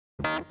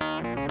The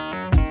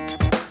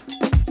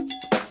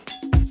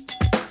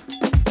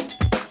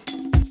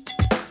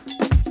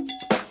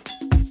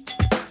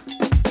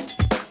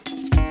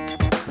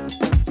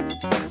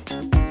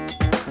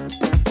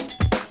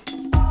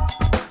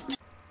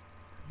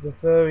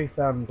furry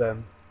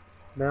fandom.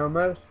 Now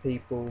most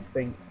people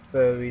think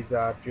furries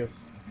are just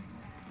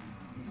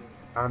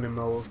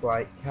animals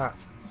like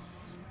cats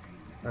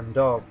and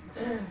dogs.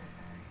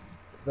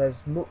 There's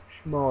much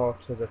more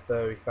to the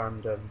furry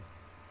fandom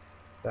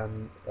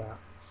than that.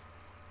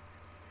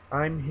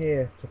 I'm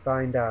here to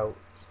find out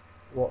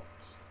what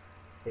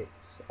it's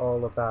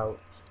all about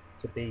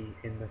to be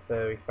in the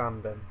furry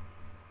fandom.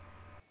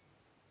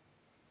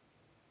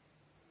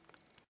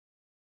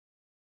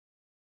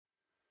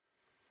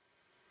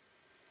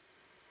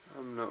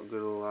 I'm not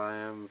gonna lie,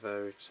 I'm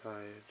very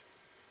tired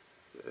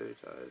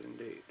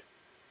indeed.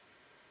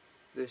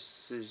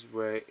 This is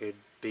rated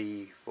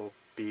B for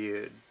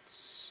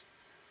beards,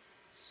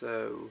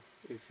 so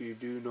if you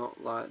do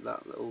not like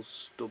that little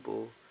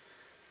stubble,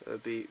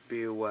 be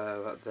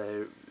aware that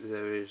there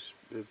is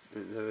a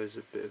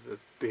bit of a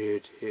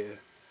beard here.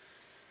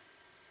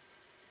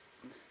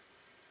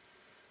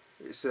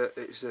 It's a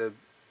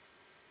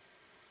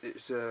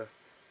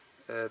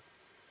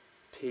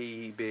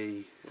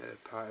PB,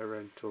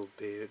 parental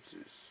beard.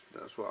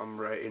 That's what I'm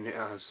rating it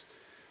as.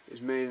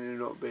 It's mainly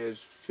not be as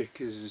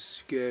thick as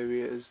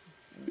scary as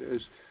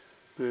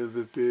more of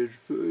a beard,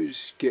 but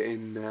it's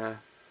getting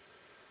there.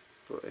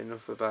 But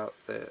enough about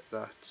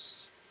that.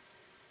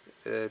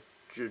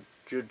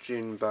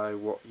 Judging by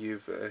what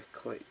you've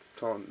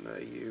clicked on,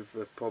 you've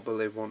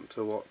probably want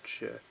to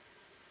watch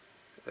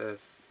a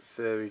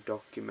furry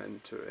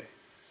documentary.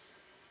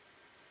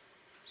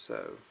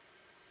 So,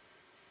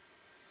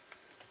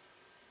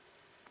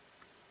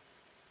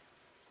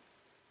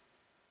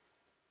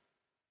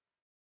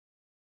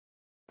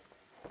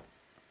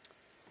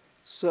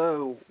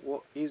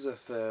 what is a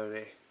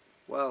furry?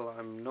 Well,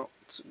 I'm not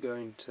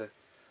going to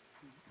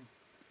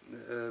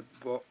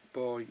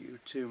bore you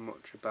too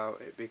much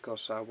about it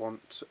because I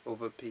want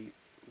other people,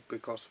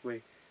 because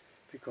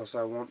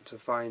I want to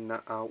find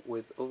that out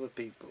with other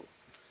people.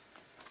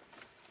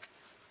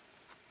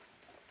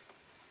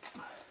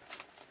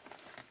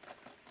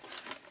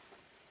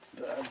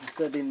 But I've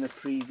said in the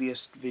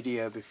previous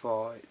video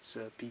before, it's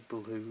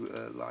people who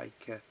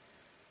like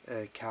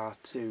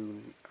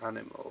cartoon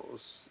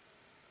animals.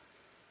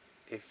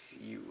 If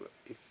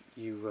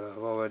you are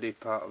already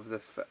part of the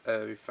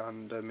furry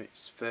fandom,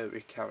 it's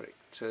furry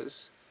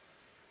characters,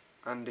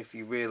 and if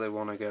you really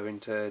want to go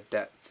into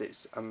depth,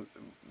 it's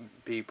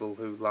people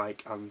who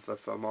like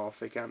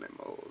anthropomorphic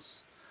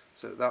animals.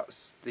 So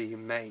that's the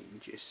main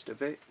gist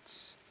of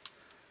it,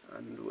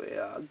 and we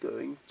are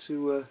going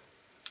to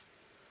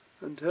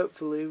and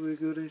hopefully we're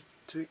going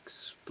to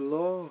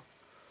explore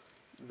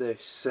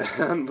this,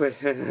 and we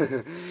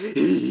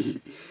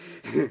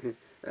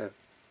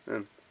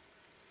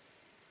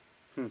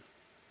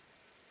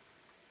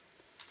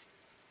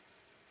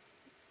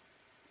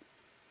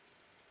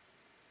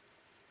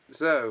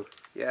So,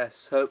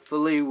 yes,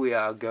 hopefully we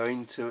are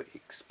going to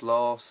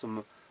explore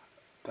some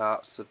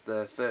parts of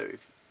the furry.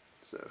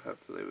 So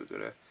hopefully we're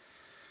going to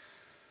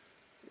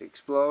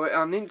explore it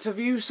and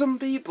interview some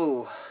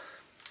people.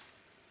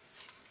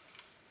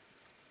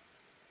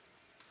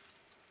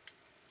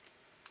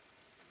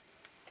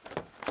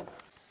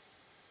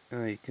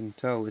 You can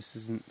tell this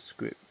isn't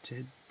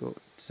scripted, but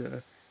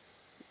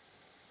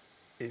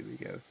here we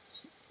go.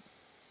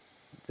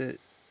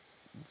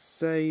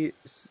 Say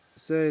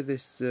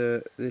this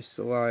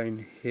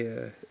line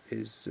here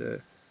is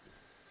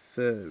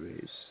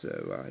furries,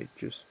 so I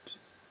just,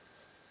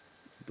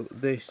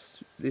 but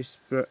this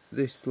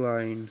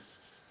line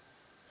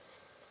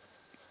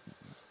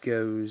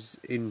goes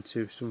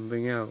into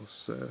something else.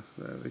 So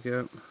there we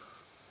go.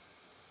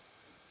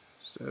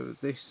 So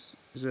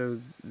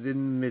in the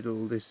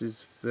middle, this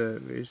is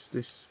furries.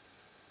 This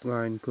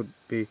line could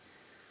be,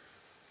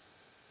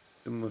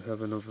 and we'll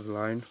have another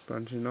line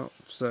branching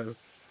off. So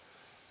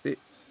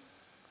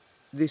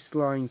this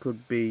line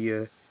could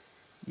be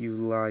you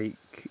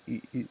like.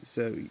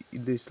 So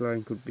this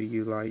line could be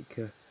you like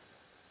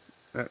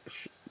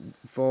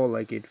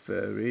four-legged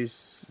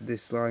furries.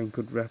 This line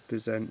could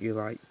represent you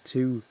like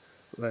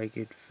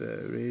two-legged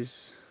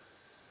furries,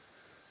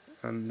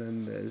 and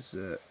then there's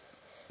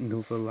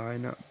another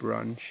line that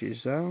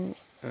branches out,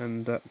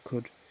 and that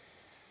could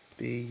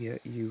be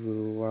you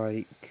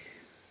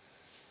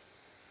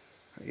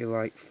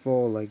like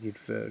four-legged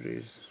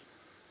furries.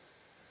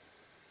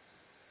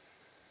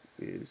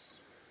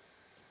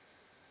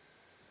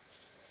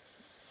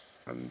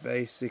 And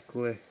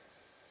basically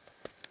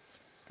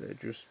they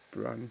just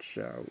branch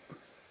out.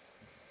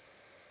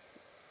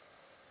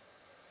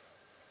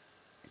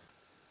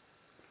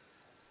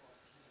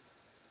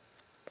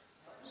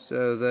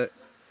 So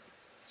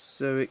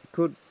it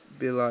could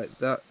be like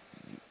that,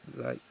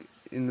 like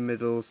in the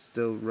middle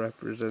still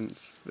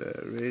represents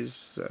furries,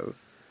 so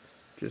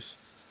just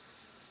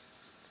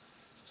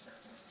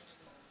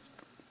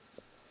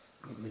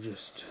let me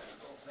just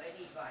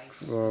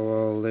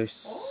draw all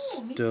this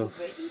stuff.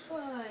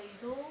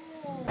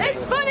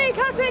 It's funny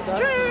because it's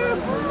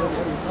true!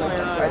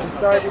 I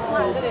decided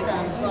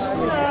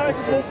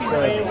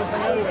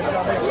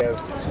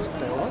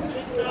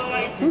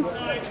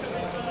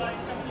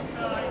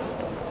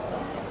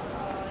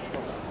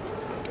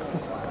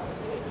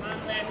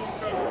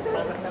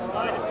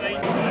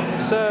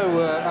So,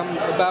 I'm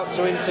about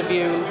to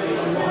interview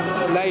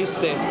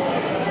Lacey.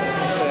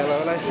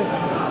 Hello, Lacey.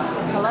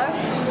 Hello?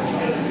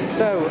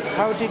 So,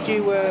 how did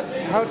you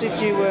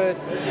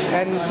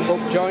end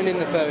up joining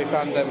the furry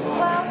fandom?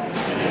 Well,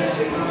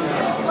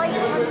 late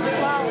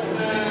 2012,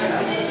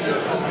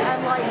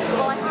 and I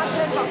had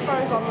heard about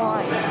furries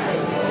online.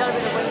 Done a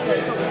bit of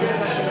research on doing it, I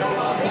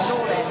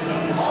ignored it.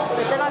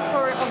 But then I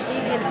saw it on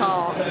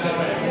DeviantArt.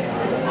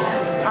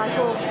 I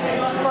saw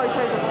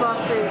photos of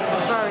fursuits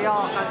and furry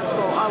art, and I just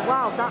thought, oh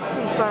wow, that's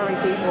these furry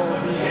people.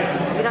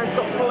 You know,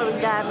 stopped following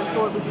them and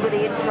thought it was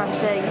really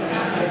interesting,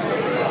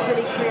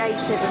 really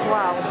creative as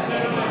well.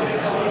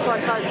 So I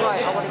decided,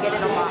 right, I want to get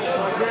in on that. So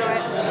I do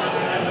it.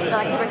 Then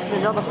I commissioned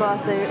another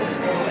fursuit,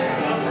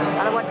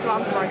 and I went to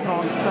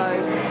Anthropocon, so I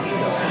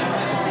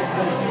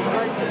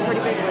went into it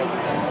pretty bigly.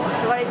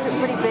 So I went into it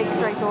pretty big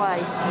straight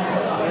away.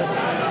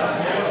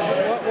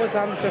 What was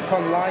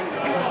Anthropocon like?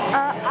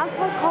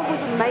 Anthropocon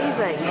was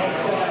amazing.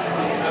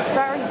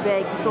 Very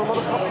big, saw a lot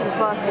of popular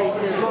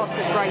fursuiters, lots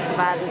of great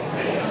events.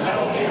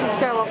 You just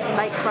go up and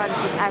make friends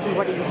with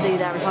everybody you see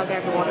there and hug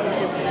everyone. It was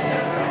just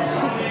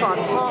super fun.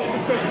 Half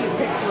the city of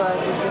Pittsburgh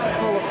was just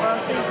full of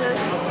fursuiters.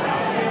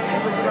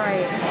 It was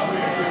great.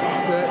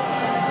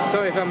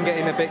 Sorry if I'm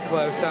getting a bit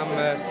close,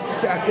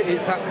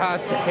 it's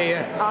hard to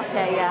hear.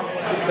 Okay, yeah.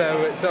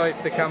 So sorry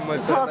if the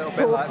camera's a little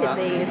bit like that.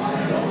 These.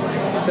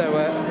 So,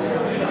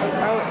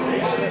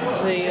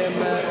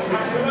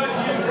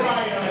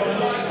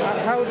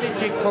 how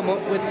did you come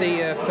up with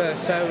the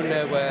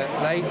persona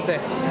Lacey?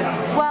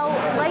 Well,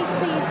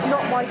 Lacey's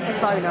not my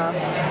persona.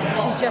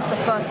 She's just a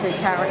fursuit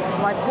character.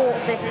 I bought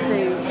this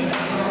suit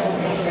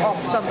off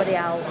somebody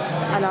else,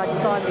 and I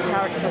designed the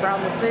character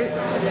around the suit.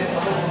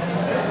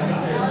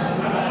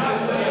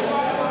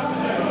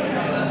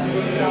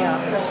 Yeah,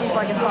 so she's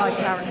like a side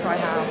character I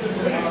have.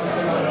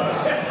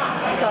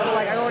 So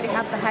I already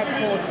had the head,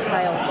 paws, and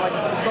tail, so I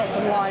just got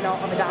some line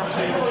art of a dash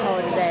and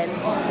coloured it in.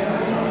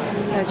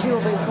 And she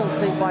will be full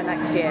suit by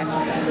next year.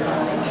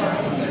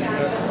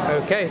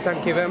 Okay,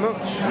 thank you very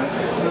much.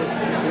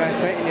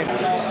 Nice meeting you.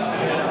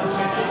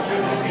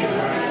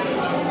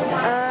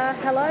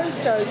 Hello,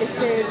 so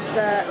this is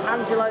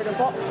Angelo the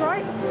Fox,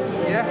 right?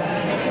 Yes.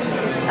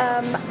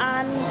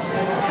 And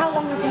how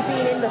long have you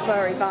been in the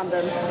furry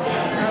fandom? I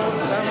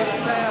would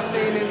say I've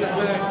been in the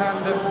furry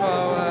fandom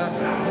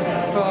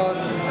for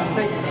I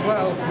think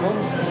 12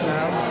 months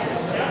now.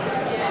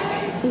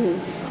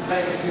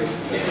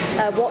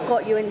 What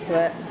got you into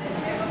it?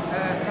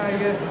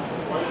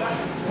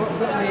 What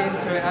got me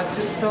into it? I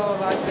just saw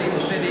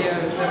these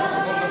videos of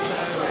other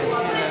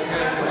furries,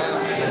 going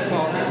around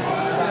before,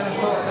 and I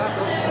thought that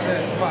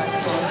was quite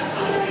fun.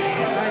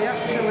 I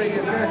actually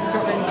first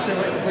got into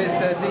it with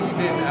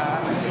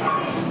DeviantArt.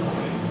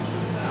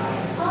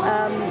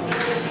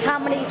 How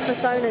many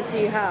personas do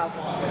you have?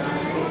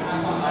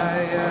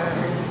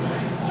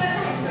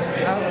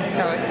 Out of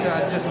character,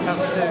 I just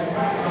have two.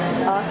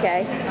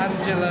 Okay.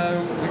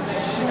 Angelo,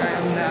 which I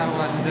am now,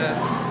 and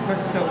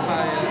Crystal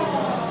Fire,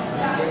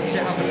 which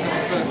I haven't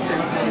got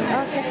fursuit.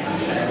 Okay.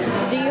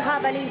 Do you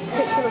have any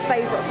particular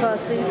favourite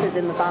fursuiters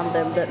in the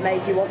fandom that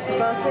made you want to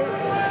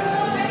fursuit?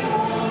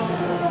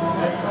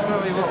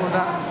 Sorry, what was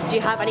that? Do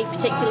you have any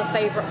particular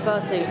favourite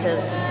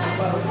fursuiters?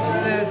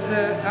 There's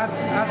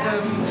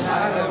Adam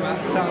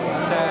that's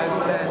downstairs.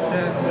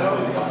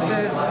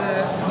 There's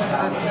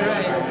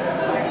Drake.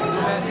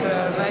 There's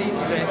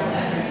Lacey.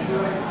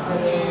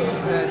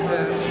 There's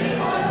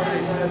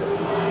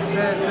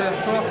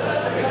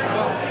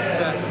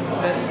Foster.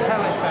 There's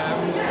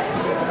Telephone,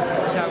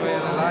 which I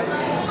really like.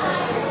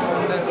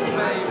 And there's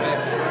Baby. I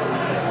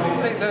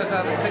think those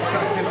are the 6 I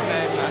can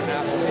name right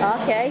now.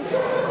 Okay.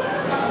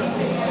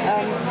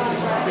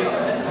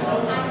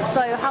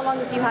 So how long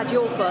have you had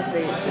your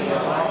fursuit?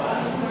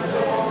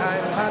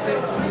 I've had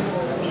it.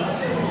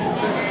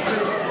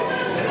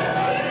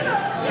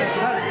 I've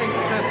had this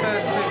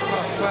fursuit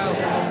for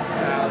 12 months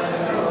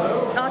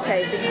now. Okay,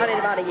 so you had it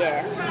about a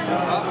year.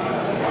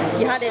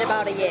 You had it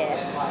about a year.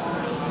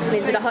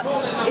 Is it a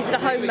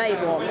homemade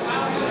one?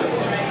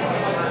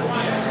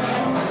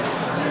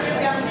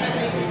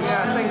 Yeah, I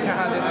think I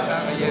had it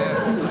about a year.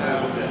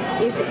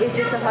 Is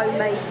it a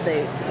homemade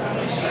suit?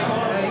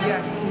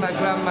 Yes, my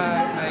grandma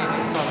made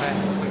it for me.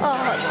 Oh,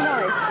 that's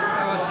nice. I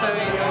was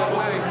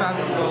very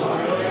thankful.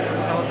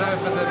 I was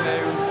over the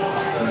moon.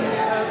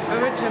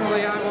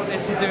 Originally I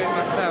wanted to do it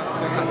myself,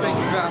 but I think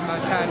grandma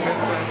kind of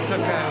took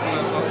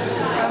over.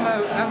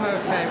 But I'm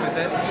okay with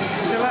it.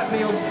 She let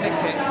me unpick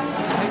it,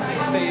 pick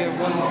the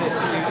onesies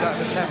to use as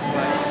a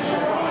template.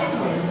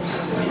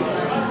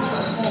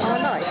 Oh,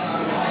 nice.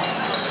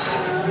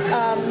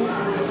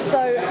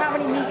 So how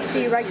many meets do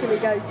you regularly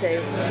go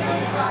to?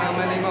 How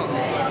many months?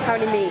 How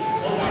many meets?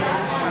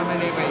 How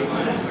many weeks?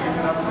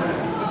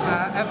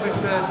 Every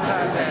third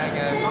Saturday I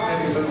go.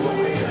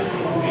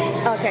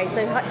 Okay,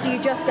 so do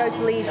you just go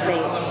to Leeds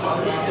meets?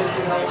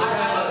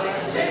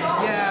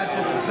 Yeah, I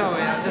just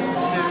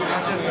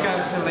go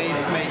to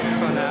Leeds meets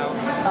for now.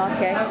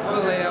 Okay.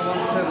 Hopefully I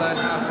want to learn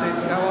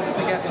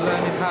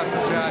learning how to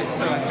drive,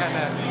 so I kind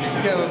of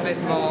go a bit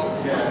more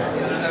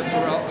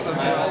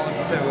abroad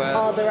to...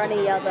 Are there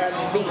any other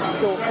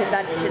meets or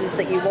conventions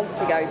that you want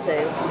to go to?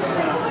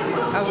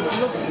 I would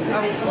love to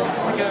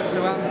go to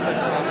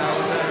Anthrocon.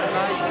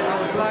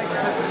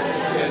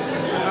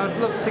 I would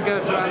love to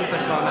go to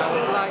Anthrocon. I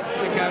would like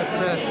to go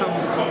to some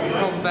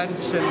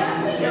conventions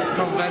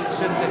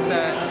if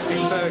they're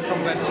furry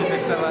conventions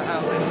if they're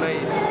held in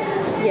Leeds.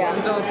 Yeah.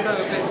 And also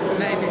a bit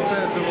maybe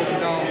further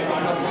up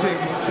north, not too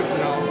much up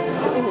north.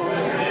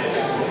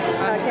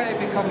 And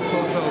maybe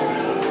Concourse.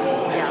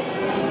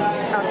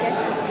 Yeah. Okay.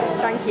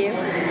 Thank you.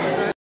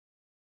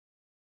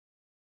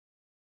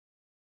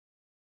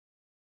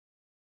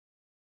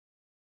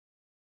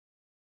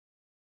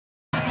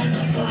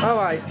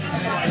 Alright.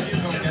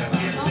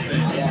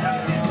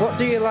 What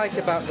do you like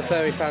about the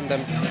furry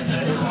fandom?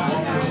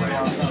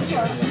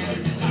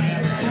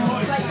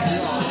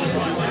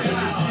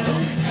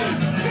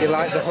 You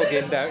like the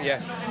hugging, don't you?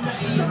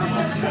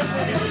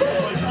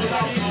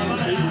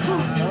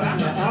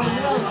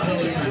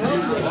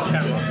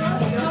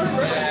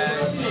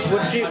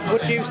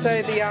 Would you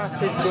say the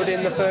art is good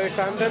in the furry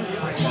fandom?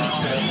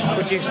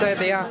 Would you say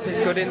the art is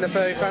good in the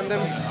furry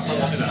fandom?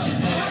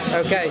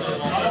 Okay.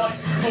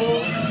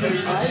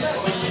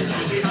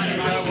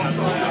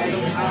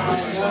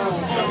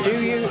 Do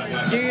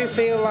you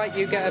feel like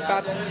you get a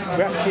bad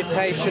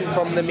reputation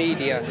from the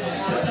media?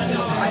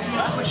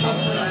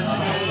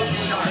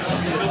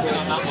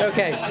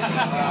 Okay.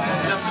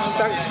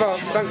 Thanks for.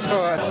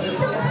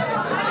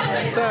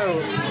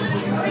 So,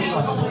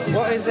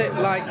 what is it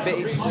like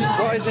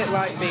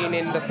being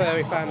in the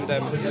furry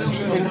fandom?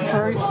 In the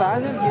furry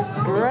fandom, it's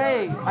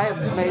great. I have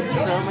made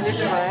so many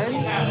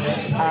friends.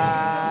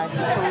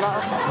 It's a lot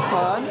of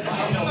fun.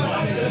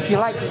 If you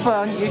like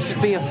fun, you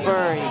should be a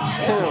furry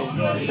too.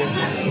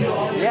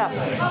 Yeah.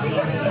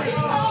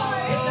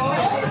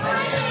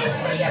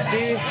 Do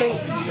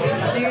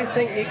you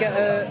think you get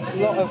a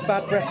lot of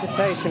bad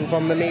reputation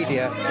from the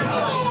media?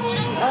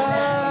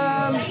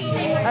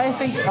 I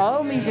think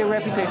all media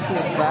reputation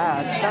is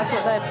bad. That's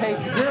what they're paid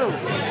to do.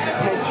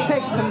 They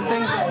take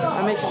something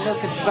and make it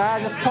look as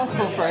bad as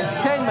possible for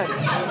entertainment.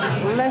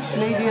 The less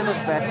media, the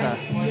better.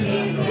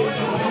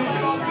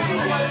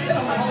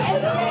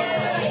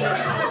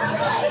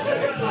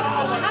 I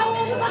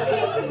will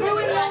fucking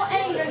ruin your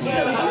anger.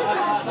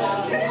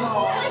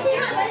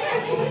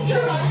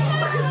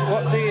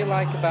 What do you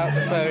like about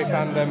the furry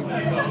fandom?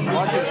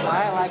 What do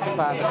I like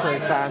about the furry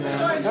fandom?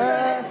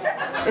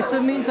 It's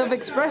a means of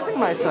expressing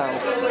myself.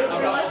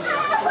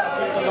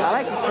 I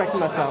like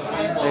expressing myself.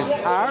 There's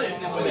art,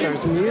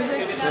 there's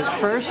music, there's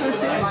fursuit,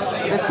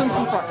 there's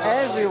something for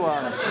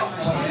everyone.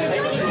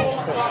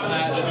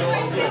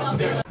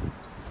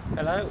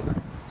 Hello,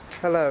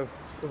 Hello.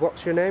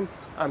 What's your name?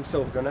 I'm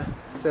Silver Gunner.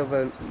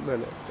 Silver.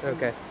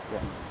 Okay. Yeah.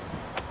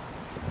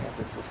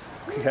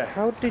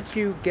 How did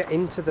you get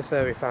into the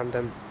furry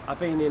fandom? I've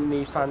been in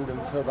the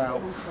fandom for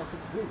about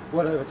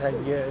well over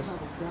 10 years.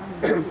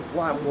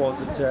 What it was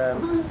that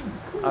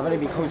I've only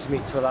been coming to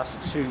meets for the last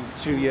two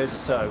years or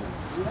so.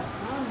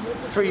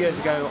 3 years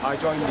ago I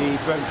joined the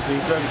Brony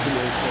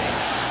community,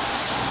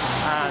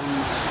 and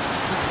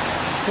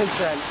since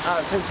then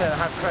I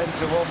had friends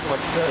who also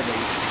went to furry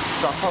meets,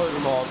 so I followed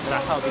them on, and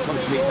that's how I've been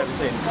coming to meets ever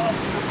since.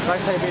 Like I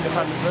say, I've been in the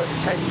fandom for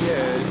 10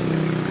 years,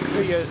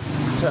 3 years,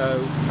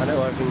 so I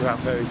know everything about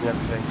furries and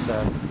everything,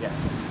 so yeah.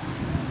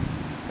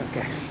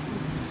 Okay.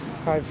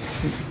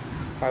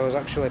 I was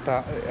actually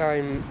part.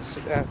 In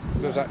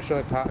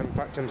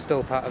fact, I'm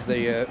still part of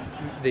the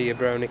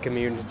Brony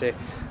community.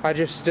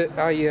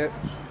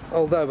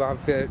 Although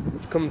I've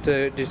come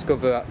to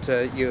discover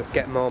that you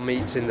get more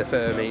meets in the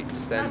fur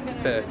meets than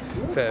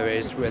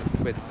furries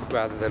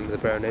rather than the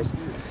bronies.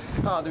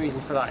 Part of the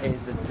reason for that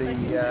is that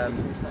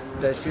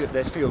there's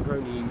fewer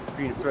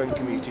brony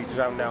communities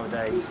around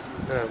nowadays.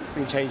 Oh.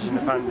 Been changing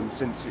the fandom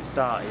since it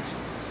started.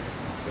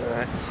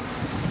 Right.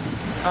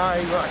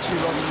 I'm actually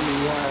on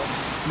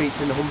the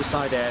meets in the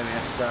Humberside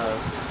area,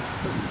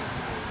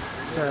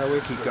 so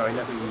we'll keep going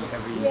every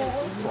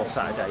fourth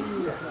Saturday.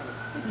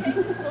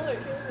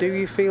 Do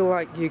you feel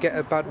like you get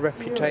a bad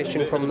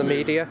reputation from the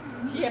media?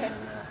 Yeah.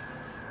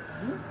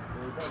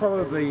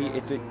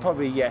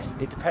 Probably yes.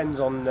 It depends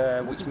on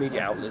which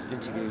media outlet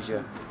interviews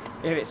you.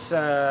 If it's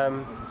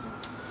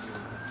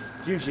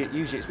usually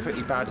it's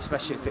pretty bad,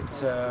 especially if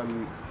it's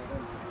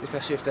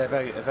especially if they're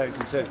a very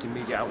conservative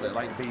media outlet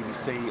like the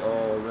BBC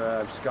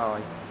or Sky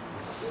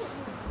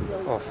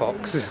or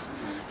Fox.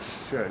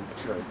 True.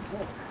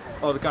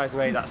 Or the guys who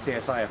made that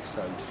CSI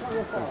episode.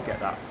 Don't forget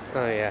that.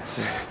 Oh yes.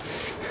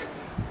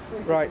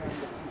 Right.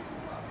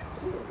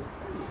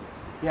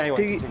 Yeah.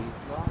 Anyway,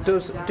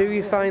 do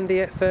you find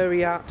the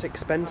furry art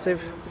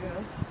expensive?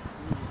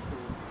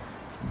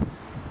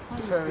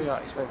 The furry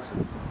art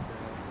expensive.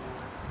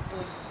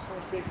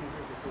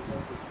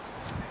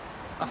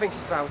 I think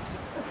it's about,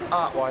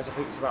 art-wise, I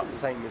think it's about the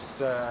same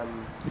as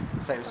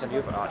any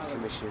other art you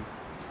commission.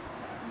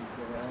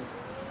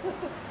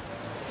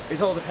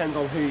 It all depends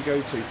on who you go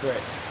to for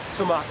it.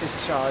 Some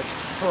artists charge,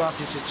 some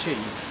artists are cheap,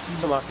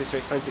 some artists are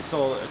expensive. It's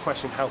all a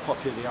question of how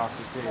popular the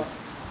artist is.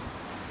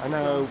 I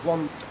know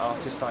one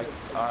artist I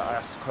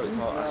asked a quote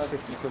for, I asked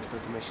 50 quid for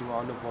a commission,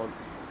 while another one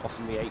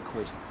offered me 8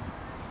 quid.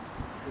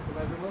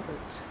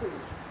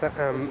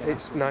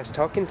 It's nice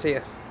talking to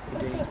you.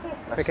 Indeed.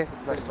 Okay.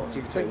 Nice to talk to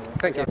you too.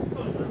 Thank you.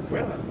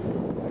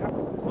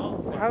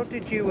 How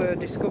did you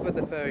discover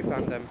the furry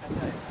fandom?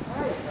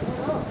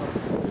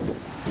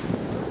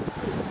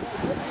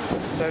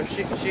 So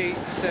you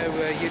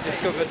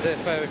discovered the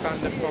furry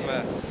fandom from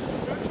her.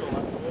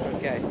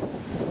 Okay.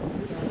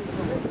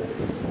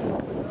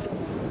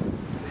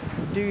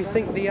 Do you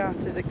think the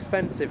art is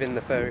expensive in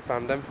the furry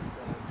fandom?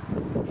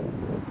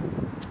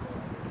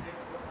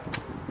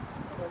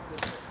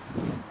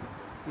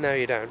 No,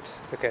 you don't.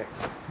 Okay.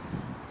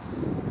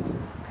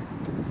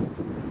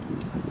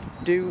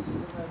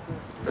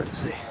 Let's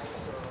see.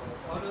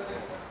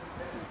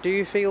 Do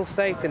you feel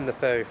safe in the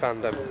furry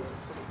fandom?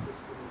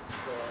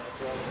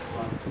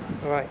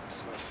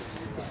 Alright.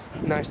 It's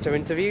nice to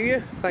interview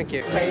you. Thank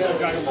you.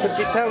 Could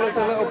you tell us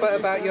a little bit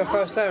about your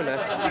persona?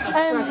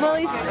 Well,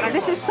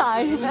 this is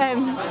Sai.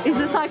 He's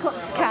a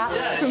Cyclops cat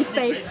from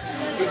space.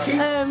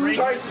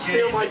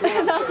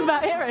 That's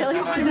about it,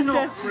 really. Just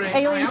an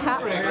alien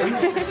cat.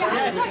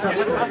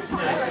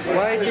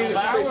 Why do you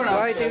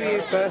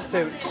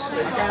fursuits?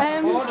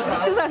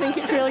 Just because I think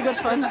it's really good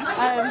fun.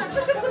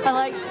 I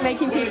like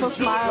making people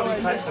smile,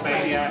 and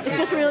it's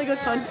just really good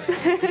fun.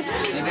 I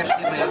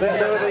don't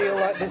know whether you'll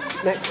like this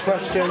next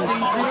question.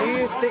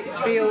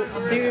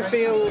 Do you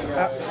feel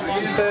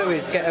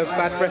furries get a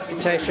bad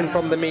reputation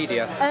from the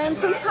media?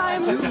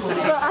 Sometimes,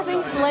 but I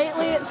think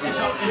lately it's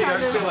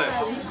kind of...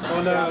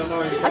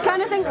 I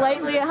kind of think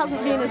lately it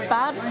hasn't been as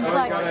bad.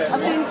 Like, I've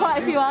seen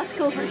quite a few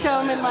articles that show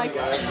them in, like,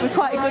 with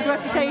quite a good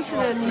reputation,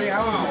 and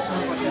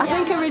I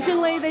think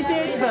originally they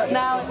did, but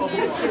now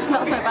it's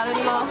not so bad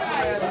anymore,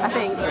 I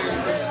think.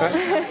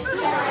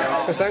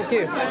 Well, thank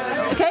you.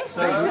 Okay.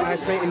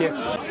 Nice meeting you.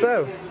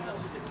 So,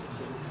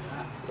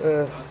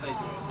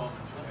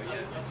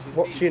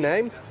 what's your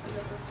name?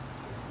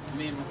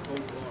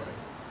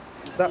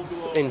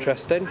 That's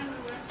interesting.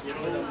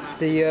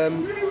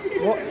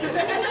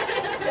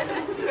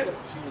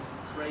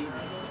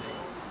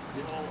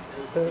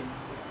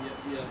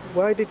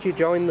 Why did you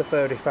join the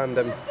furry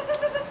fandom?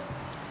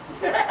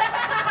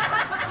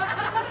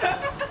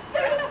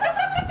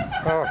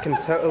 Oh, I can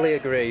totally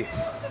agree.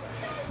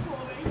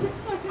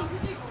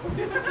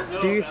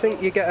 Do you think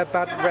you get a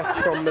bad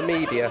rep from the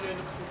media?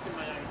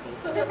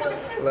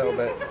 A little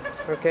bit.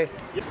 Okay.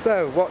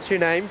 So, what's your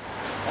name?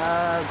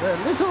 The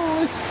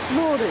littlest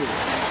Nordy.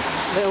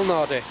 Little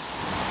Nordy.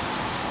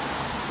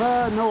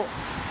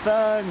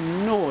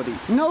 Nordy.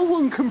 No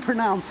one can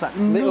pronounce that.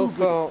 Little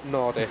fur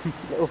Nordy.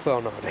 Little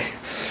fur Nordy.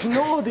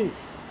 Nordy.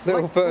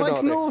 Little fur like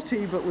Nordy.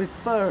 naughty, but with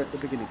fur at the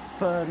beginning.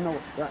 Fur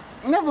Nordy.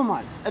 Never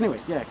mind. Anyway,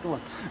 yeah, go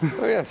on.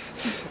 Oh yes.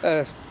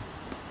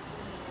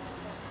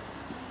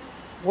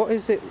 What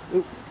is it?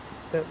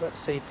 Let's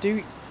see.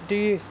 Do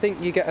you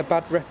think you get a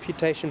bad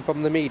reputation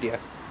from the media?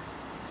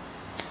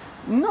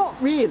 Not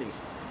really.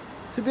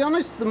 To be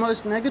honest, the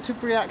most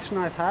negative reaction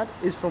I've had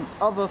is from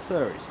other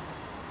furries.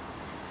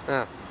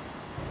 Ah,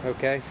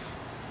 okay.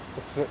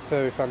 The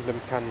furry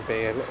fandom can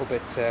be a little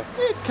bit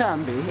it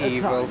can be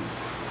evil, at times.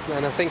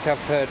 and I think I've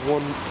heard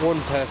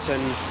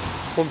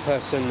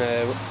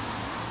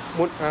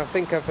I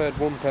think I've heard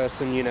one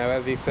person. You know,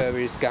 every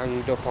furry's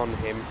ganged up on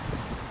him.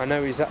 I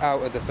know he's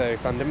out of the furry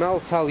fandom.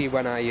 I'll tell you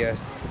when I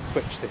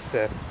switch this.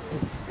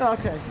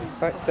 Okay.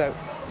 Right. So,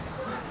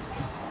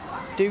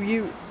 do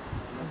you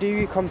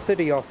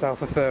consider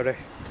yourself a furry?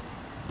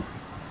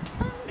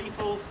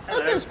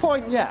 At this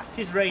point, yeah. It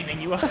is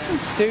raining, you are.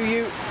 Do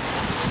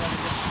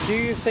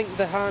you think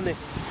the harness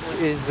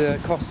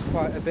costs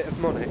quite a bit of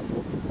money?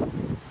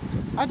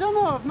 I don't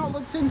know, I've not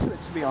looked into it,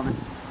 to be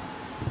honest.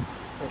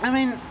 I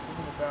mean,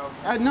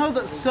 I know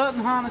that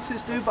certain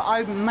harnesses do, but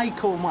I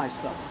make all my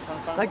stuff.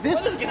 Like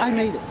this, I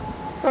made it.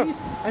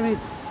 These, I made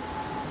it.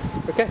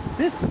 Okay.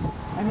 This,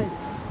 I made it.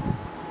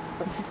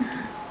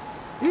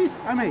 These,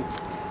 I made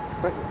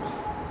it.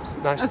 It's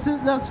nice.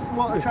 That's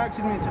what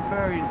attracted me to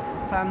furry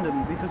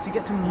fandom, because you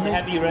get to make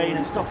Heavy rain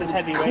and stuff. It says It's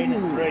heavy rain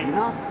and cool, rain. you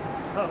know?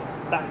 Oh,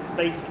 that's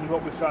basically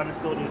what we're trying to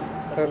sort of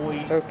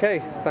avoid. Okay,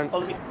 thanks.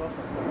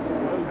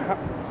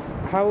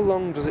 How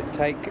long does it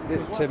take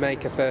to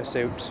make a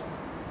fursuit?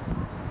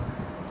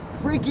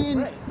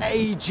 Friggin'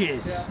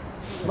 ages.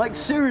 Like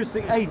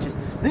seriously ages.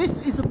 This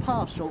is a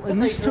partial, and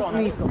this took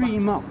me 3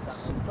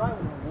 months.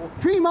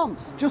 3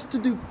 months just to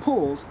do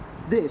paws,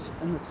 this,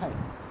 and the tail.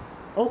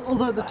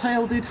 Although the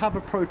tail did have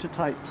a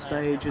prototype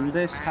stage, and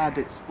this had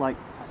its like...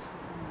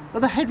 But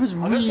the head was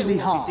really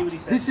hard.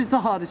 This is the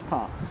hardest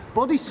part.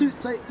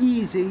 Bodysuits are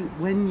easy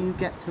when you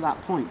get to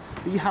that point,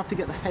 but you have to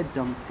get the head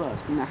done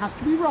first, and it has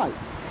to be right.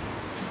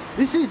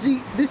 This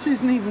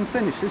isn't even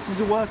finished. This is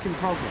a work in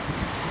progress.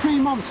 3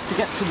 months to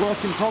get to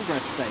work in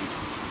progress stage.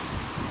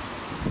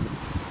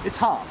 It's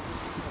hard.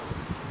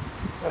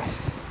 I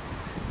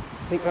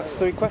think that's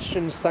 3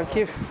 questions, thank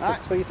you.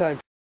 Thanks for your time.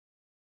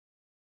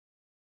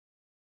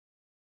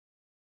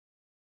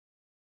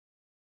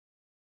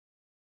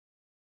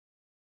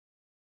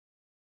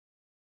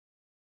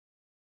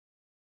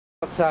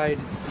 Outside,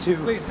 it's too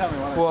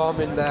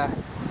warm in there.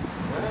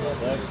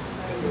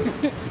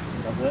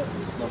 That's it.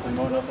 Nothing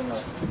more, nothing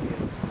less.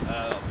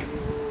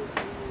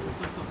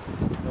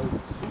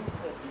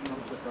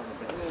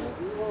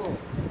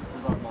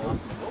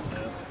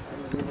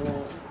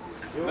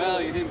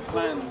 Well, you didn't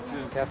plan to.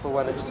 Careful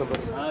when it's summer.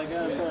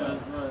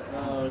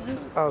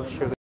 Oh,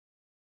 sugar.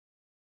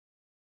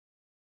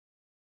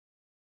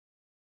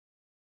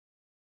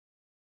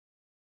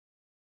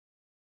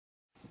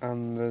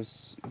 And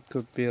there's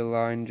could be a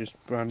line just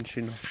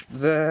branching off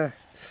there,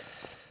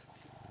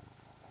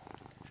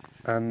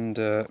 and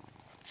there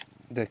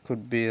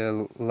could be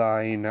a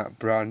line that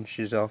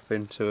branches off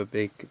into a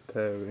big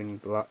purring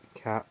black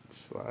cat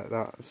like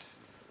that.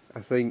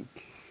 I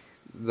think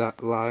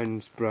that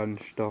line's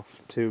branched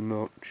off too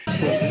much.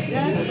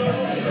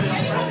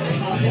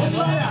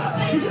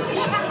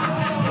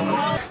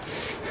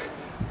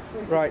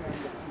 Right.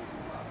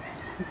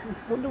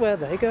 Wonder where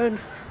they're going.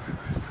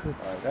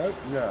 I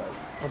don't know.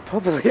 I'll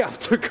probably have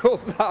to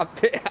cut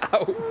that bit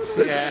out.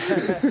 Yeah.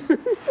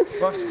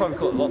 We'll have to probably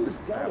cut a lot of this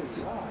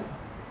out.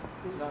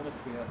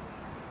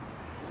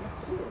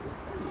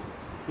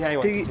 Yeah,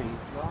 anyway,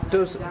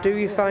 do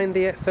you find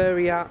the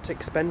furry art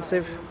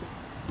expensive?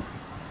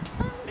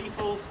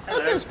 People, At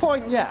hello. this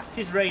point, yeah. It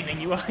is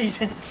raining, you are.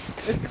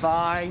 It's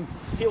fine.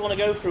 If you want to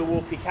go for a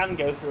walk, you can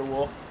go for a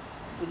walk.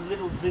 It's a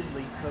little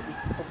drizzly, but we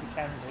probably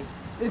can do.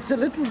 It's a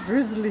little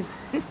drizzly.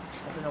 I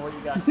don't know what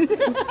you guys do.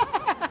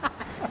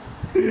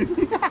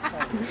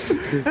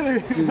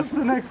 Anyway, what's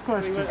the next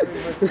question? I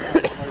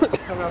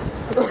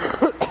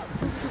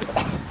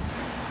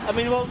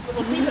mean, we'll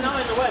keep an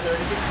eye on the weather,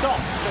 and if it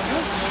stops, then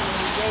we'll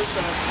go for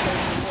a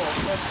walk.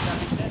 But I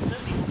mean,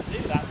 certainly want to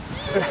do that.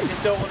 I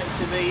just don't want it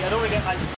to be. I don't want to get like